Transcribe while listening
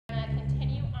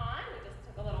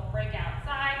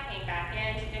came back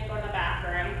in. She didn't go to the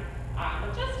bathroom,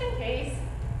 but just in case.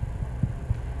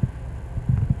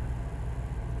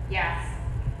 Yes,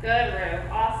 good, Roo,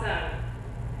 awesome.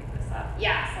 Pick this up.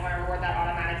 Yes, I want to reward that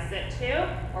automatic sit too.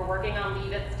 We're working on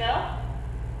leave it still.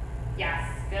 Yes,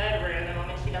 good, Roo. The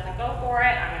moment she doesn't go for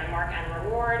it, I'm going to mark and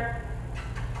reward.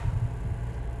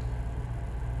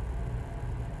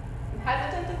 I'm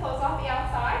hesitant to close off the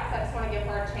outside because I just want to give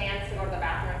her a chance to go to the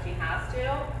bathroom if she has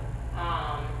to.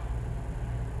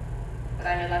 But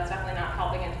I know that's definitely not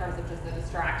helping in terms of just the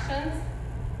distractions.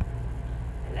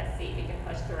 And let's see if we can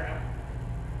push through.